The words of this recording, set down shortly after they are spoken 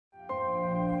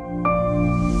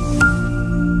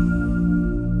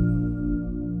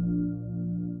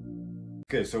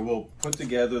Okay, so we'll put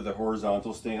together the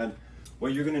horizontal stand.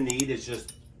 What you're gonna need is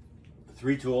just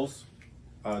 3 tools.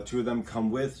 2 of them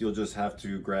come with. You'll just have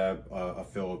to grab a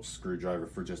Phillips screwdriver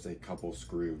for just a couple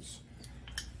screws.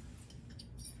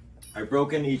 I've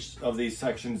broken each of these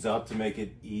sections up to make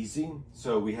it easy.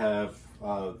 So we have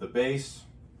the base,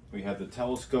 we have the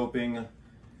telescoping,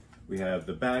 we have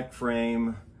the back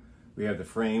frame, we have the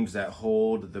frames that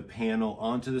hold the panel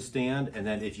onto the stand, and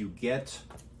then if you get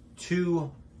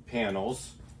 2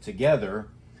 panels together,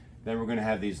 then we're going to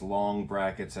have these long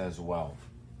brackets as well.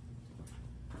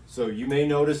 So you may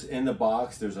notice in the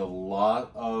box there's a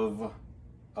lot of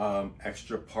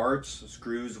extra parts,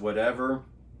 screws, whatever.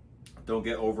 Don't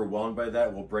get overwhelmed by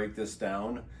that. We'll break this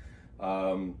down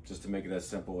just to make it as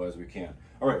simple as we can.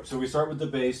 All right, so we start with the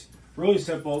base. Really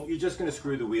simple. You're just going to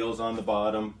screw the wheels on the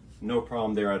bottom. No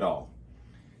problem there at all.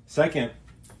 Second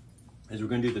is we're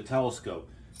going to do the telescope.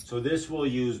 So this will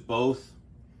use both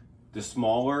the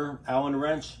smaller Allen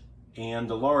wrench and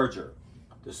the larger.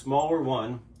 The smaller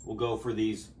one will go for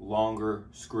these longer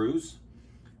screws.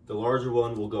 The larger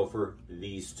one will go for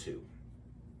these 2.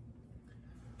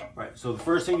 All right, so the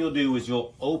first thing you'll do is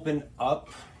you'll open up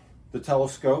the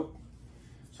telescope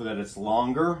so that it's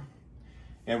longer.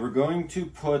 And we're going to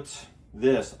put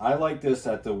this, I like this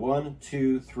at the 1,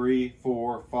 2, 3,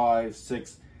 4, 5,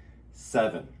 6,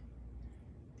 7.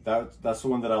 That's the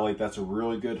one that I like. That's a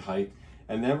really good height.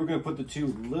 And then we're going to put the 2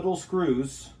 little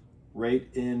screws right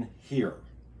in here.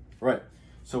 All right,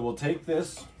 so we'll take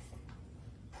this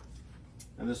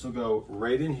and this will go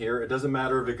right in here. It doesn't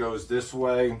matter if it goes this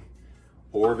way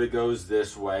or if it goes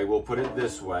this way. We'll put it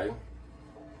this way.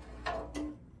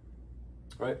 All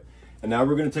right, and now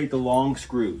we're going to take the long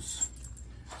screws.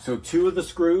 So 2 of the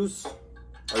screws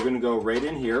are going to go right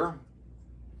in here.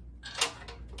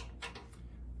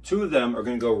 2 of them are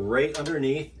going to go right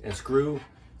underneath and screw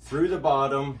through the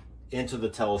bottom into the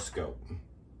telescope.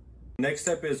 Next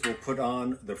step is we'll put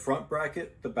on the front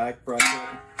bracket, the back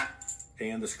bracket,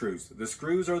 and the screws. The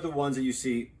screws are the ones that you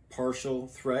see partial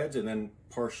threads and then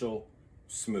partial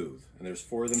smooth, and there's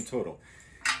 4 of them total.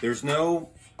 There's no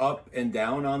up and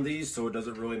down on these, so it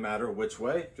doesn't really matter which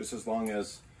way, just as long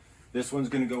as this one's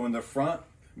going to go in the front,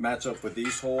 match up with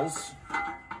these holes.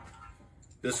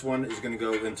 This one is going to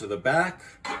go into the back,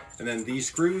 and then these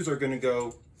screws are going to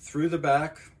go through the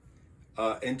back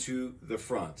into the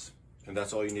front. And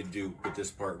that's all you need to do with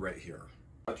this part right here.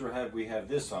 After we have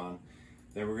this on,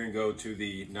 then we're going to go to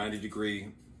the 90-degree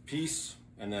piece,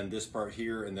 and then this part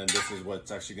here, and then this is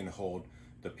what's actually going to hold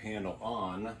the panel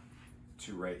on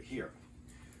to right here.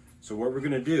 So what we're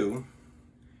going to do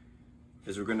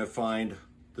is we're going to find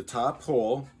the top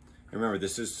hole. And remember,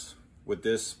 this is with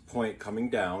this point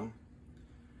coming down.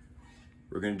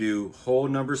 We're going to do hole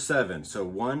number 7. So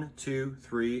 1, 2,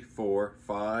 3, 4,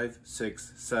 5,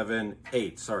 6, 7,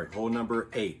 8. Sorry, hole number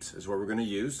 8 is what we're going to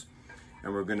use.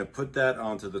 And we're going to put that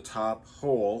onto the top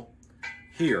hole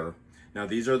here. Now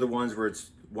these are the ones where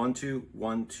it's 1, 2,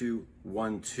 1, 2,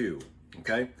 1, 2.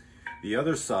 Okay? The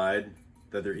other side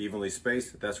that they're evenly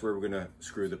spaced, that's where we're going to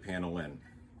screw the panel in.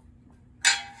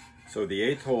 So the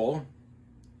 8th hole,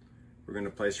 we're going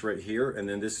to place right here, and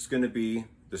then this is going to be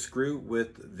the screw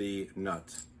with the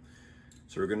nut.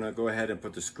 So we're going to go ahead and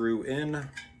put the screw in.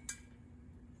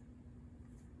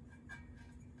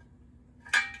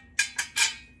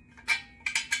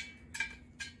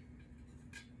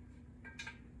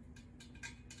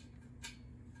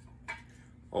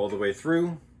 All the way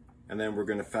through, and then we're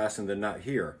going to fasten the nut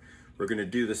here. We're going to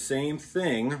do the same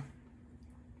thing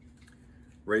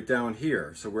right down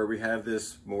here. So where we have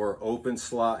this more open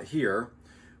slot here,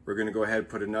 we're going to go ahead and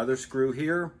put another screw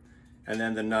here and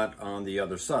then the nut on the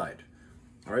other side.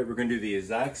 All right, we're going to do the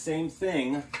exact same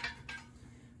thing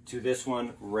to this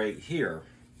one right here.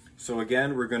 So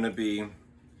again, we're going to be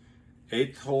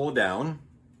 8th hole down,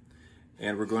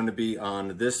 and we're going to be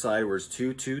on this side where it's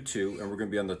 2, 2, 2, and we're going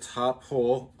to be on the top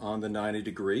hole on the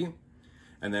 90-degree,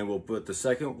 and then we'll put the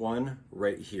second one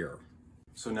right here.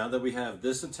 So now that we have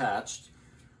this attached,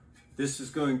 this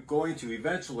is going to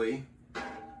eventually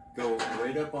go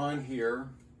right up on here,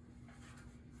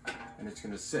 and it's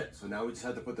going to sit. So now we just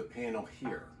have to put the panel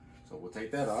here. So we'll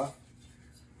take that off.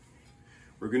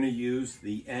 We're going to use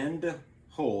the end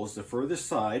holes, the furthest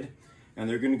side, and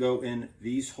they're going to go in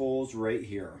these holes right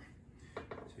here.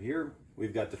 So here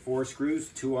we've got the 4 screws,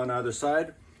 2 on either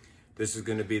side. This is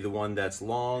going to be the one that's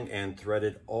long and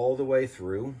threaded all the way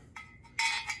through.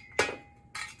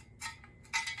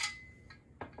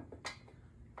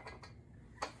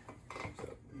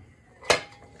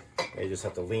 You just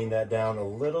have to lean that down a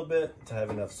little bit to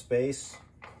have enough space.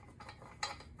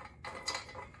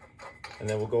 And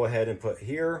then we'll go ahead and put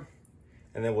here,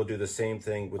 And then we'll do the same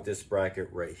thing with this bracket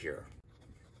right here.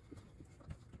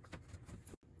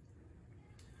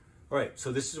 All right,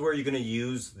 so this is where you're gonna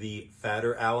use the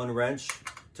fatter Allen wrench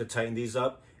to tighten these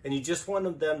up. And you just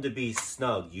want them to be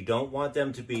snug. You don't want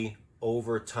them to be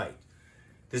over tight.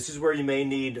 This is where you may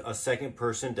need a second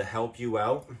person to help you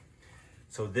out.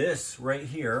 So this right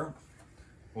here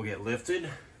will get lifted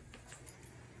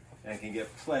and can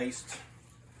get placed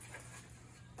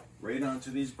right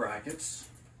onto these brackets.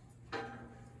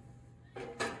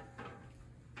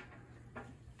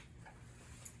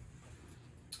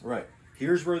 All right,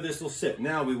 here's where this will sit.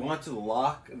 Now we want to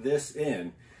lock this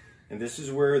in, and this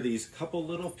is where these couple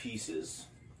little pieces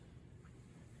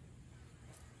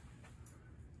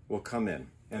will come in.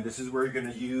 And this is where you're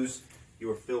going to use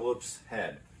your Phillips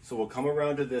head. So we'll come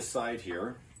around to this side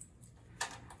here.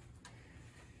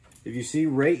 If you see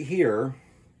right here,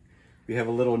 we have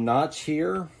a little notch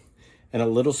here and a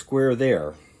little square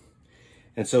there.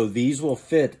 And so these will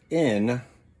fit in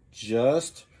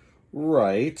just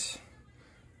right.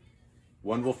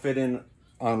 One will fit in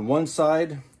on one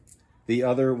side, the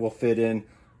other will fit in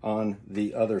on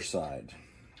the other side.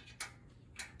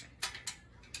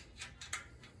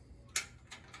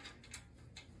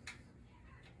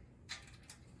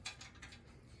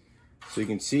 So you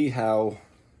can see how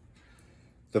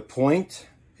the point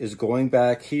is going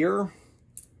back here.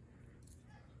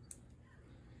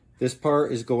 This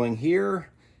part is going here.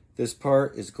 This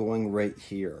part is going right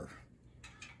here.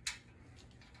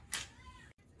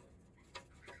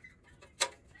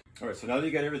 All right, so now that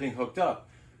you got everything hooked up,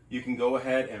 you can go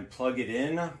ahead and plug it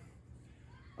in.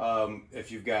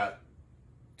 If you've got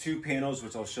two panels,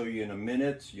 which I'll show you in a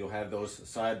minute, you'll have those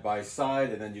side by side,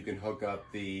 and then you can hook up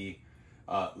the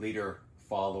leader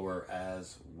follower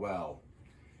as well.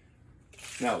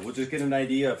 Now we'll just get an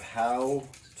idea of how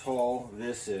tall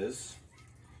this is.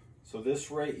 So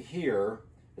this right here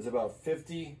is about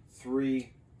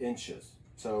 53 inches,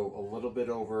 so a little bit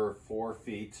over 4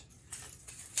 feet.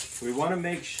 We want to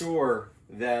make sure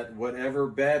that whatever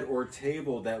bed or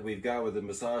table that we've got, with a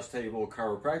massage table,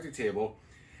 chiropractic table,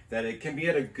 that it can be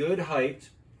at a good height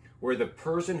where the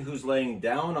person who's laying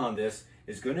down on this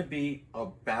is going to be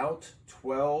about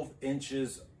 12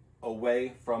 inches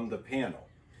away from the panel.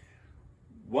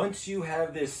 Once you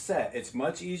have this set, it's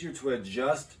much easier to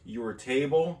adjust your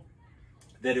table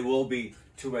than it will be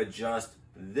to adjust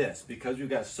this. Because we've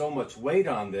got so much weight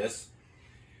on this,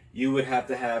 you would have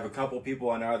to have a couple people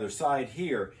on either side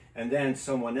here and then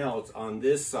someone else on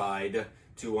this side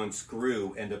to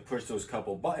unscrew and to push those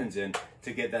couple buttons in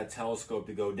to get that telescope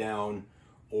to go down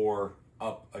or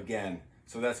up again.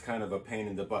 So that's kind of a pain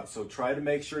in the butt. So try to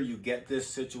make sure you get this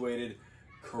situated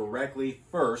correctly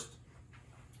first.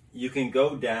 You can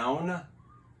go down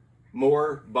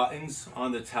more buttons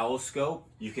on the telescope.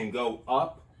 You can go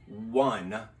up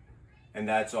one, and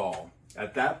that's all.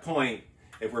 At that point,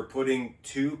 if we're putting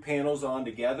two panels on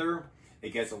together,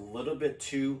 it gets a little bit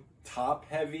too top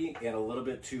heavy and a little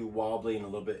bit too wobbly and a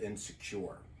little bit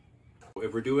insecure.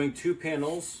 If we're doing two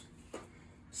panels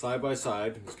side by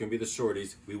side, it's gonna be the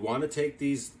shorties, we wanna take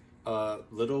these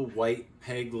little white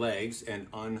peg legs and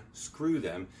unscrew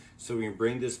them so we can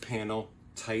bring this panel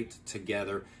tight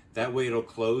together. That way it'll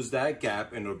close that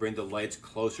gap and it'll bring the lights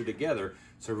closer together.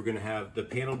 So we're gonna have the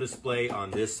panel display on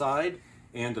this side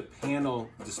and the panel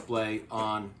display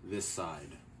on this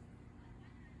side.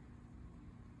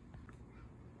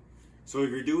 So if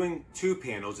you're doing two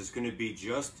panels, it's gonna be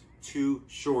just two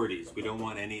shorties. We don't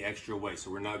want any extra weight,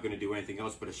 so we're not gonna do anything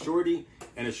else but a shorty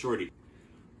and a shorty.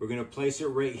 We're gonna place it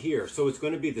right here. So it's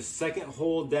gonna be the second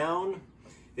hole down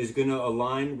is gonna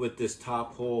align with this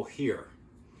top hole here.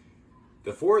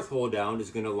 The fourth hole down is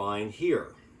gonna line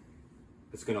here.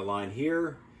 It's gonna line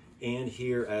here and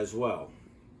here as well.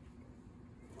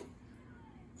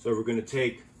 So we're gonna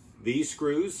take these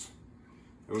screws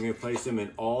and we're gonna place them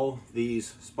in all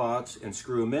these spots and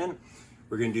screw them in.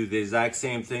 We're gonna do the exact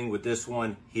same thing with this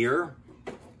one here.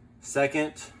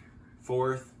 Second,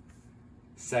 fourth,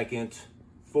 second,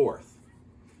 fourth.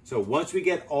 So once we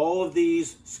get all of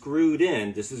these screwed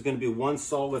in, this is gonna be one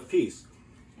solid piece.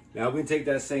 Now we can take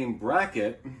that same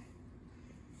bracket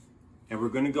and we're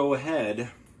gonna go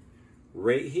ahead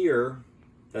right here.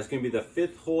 That's gonna be the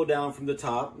fifth hole down from the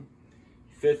top,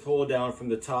 fifth hole down from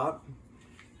the top.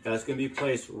 That's gonna be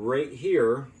placed right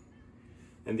here.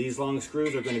 And these long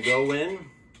screws are gonna go in.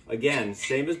 Again,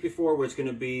 same as before, where it's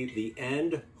gonna be the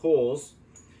end holes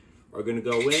are gonna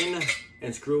go in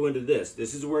and screw into this.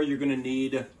 This is where you're gonna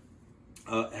need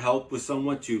help with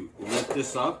someone to lift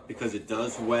this up because it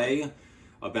does weigh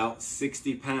about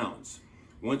 60 pounds.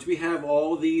 Once we have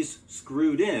all these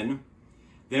screwed in,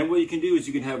 then what you can do is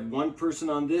you can have one person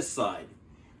on this side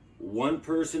one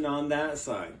person on that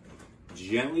side.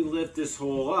 Gently lift this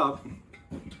hole up.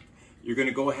 You're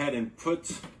gonna go ahead and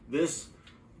put this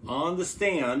on the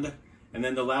stand, and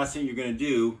then the last thing you're gonna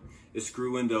do is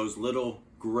screw in those little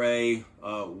gray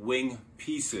wing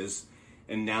pieces,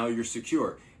 and now you're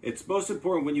secure. It's most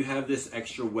important when you have this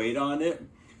extra weight on it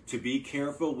to be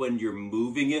careful when you're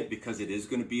moving it, because it is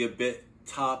gonna be a bit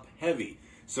top heavy.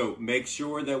 So make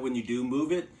sure that when you do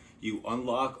move it, you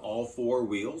unlock all 4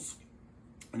 wheels.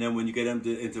 And then when you get them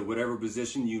into whatever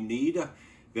position you need,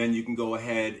 then you can go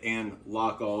ahead and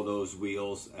lock all those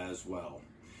wheels as well.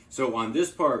 So on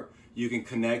this part, you can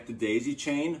connect the daisy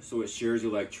chain so it shares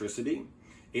electricity,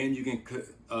 and you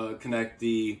can connect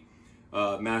the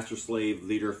master slave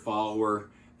leader follower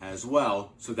as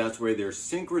well. So that's where they're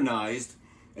synchronized,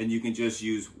 and you can just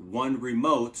use one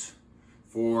remote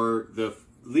for the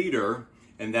leader,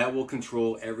 and that will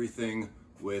control everything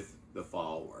with the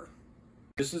follower.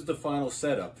 This is the final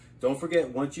setup. Don't forget,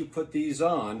 once you put these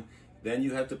on, then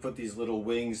you have to put these little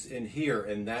wings in here,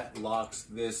 and that locks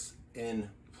this in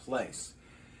place.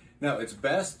 Now, it's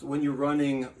best when you're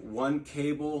running one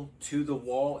cable to the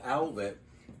wall outlet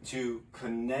to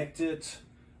connect it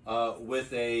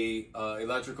with a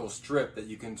electrical strip that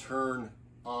you can turn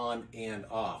on and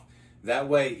off. That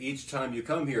way, each time you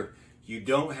come here, you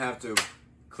don't have to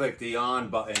click the on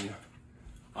button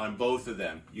on both of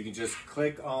them. You can just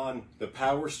click on the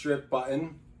power strip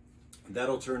button.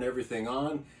 That'll turn everything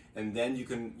on, and then you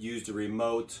can use the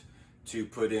remote to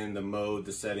put in the mode,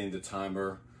 the setting, the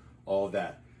timer, all of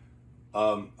that.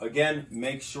 Again,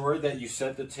 make sure that you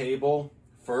set the table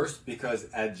first, because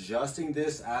adjusting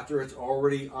this after it's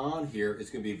already on here is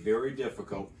going to be very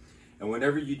difficult. And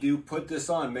whenever you do put this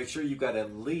on, make sure you've got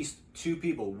at least 2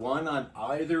 people, one on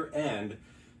either end,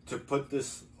 to put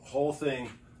this whole thing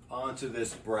onto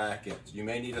this bracket. You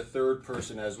may need a 3rd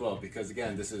person as well, because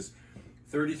again, this is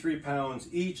 33 pounds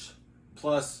each,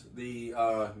 plus the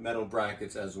metal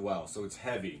brackets as well, so it's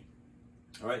heavy.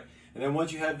 All right, and then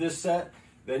once you have this set,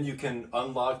 then you can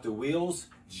unlock the wheels,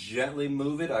 gently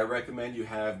move it. I recommend you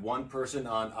have one person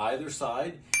on either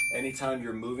side anytime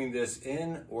you're moving this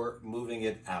in or moving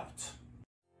it out.